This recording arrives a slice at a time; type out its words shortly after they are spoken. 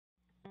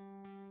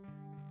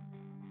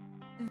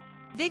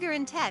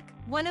Vigorun Tech,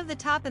 one of the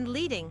top and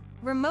leading,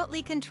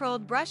 remotely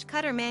controlled brush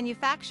cutter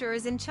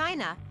manufacturers in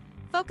China,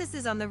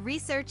 focuses on the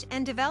research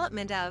and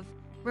development of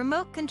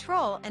remote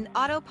control and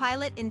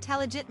autopilot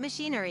intelligent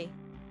machinery.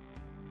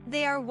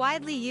 They are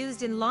widely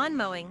used in lawn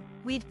mowing,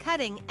 weed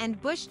cutting, and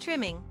bush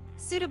trimming,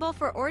 suitable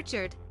for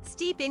orchard,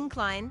 steep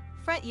incline,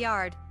 front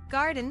yard,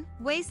 garden,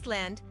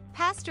 wasteland,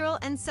 pastoral,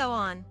 and so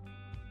on.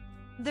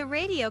 The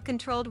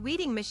radio-controlled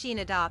weeding machine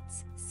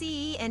adopts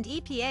CE and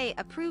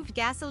EPA-approved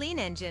gasoline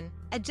engine,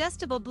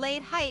 adjustable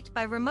blade height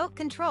by remote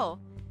control,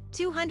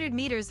 200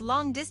 meters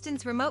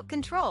long-distance remote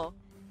control,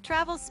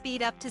 travel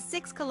speed up to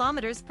 6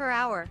 kilometers per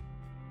hour.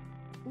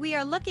 We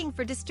are looking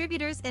for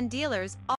distributors and dealers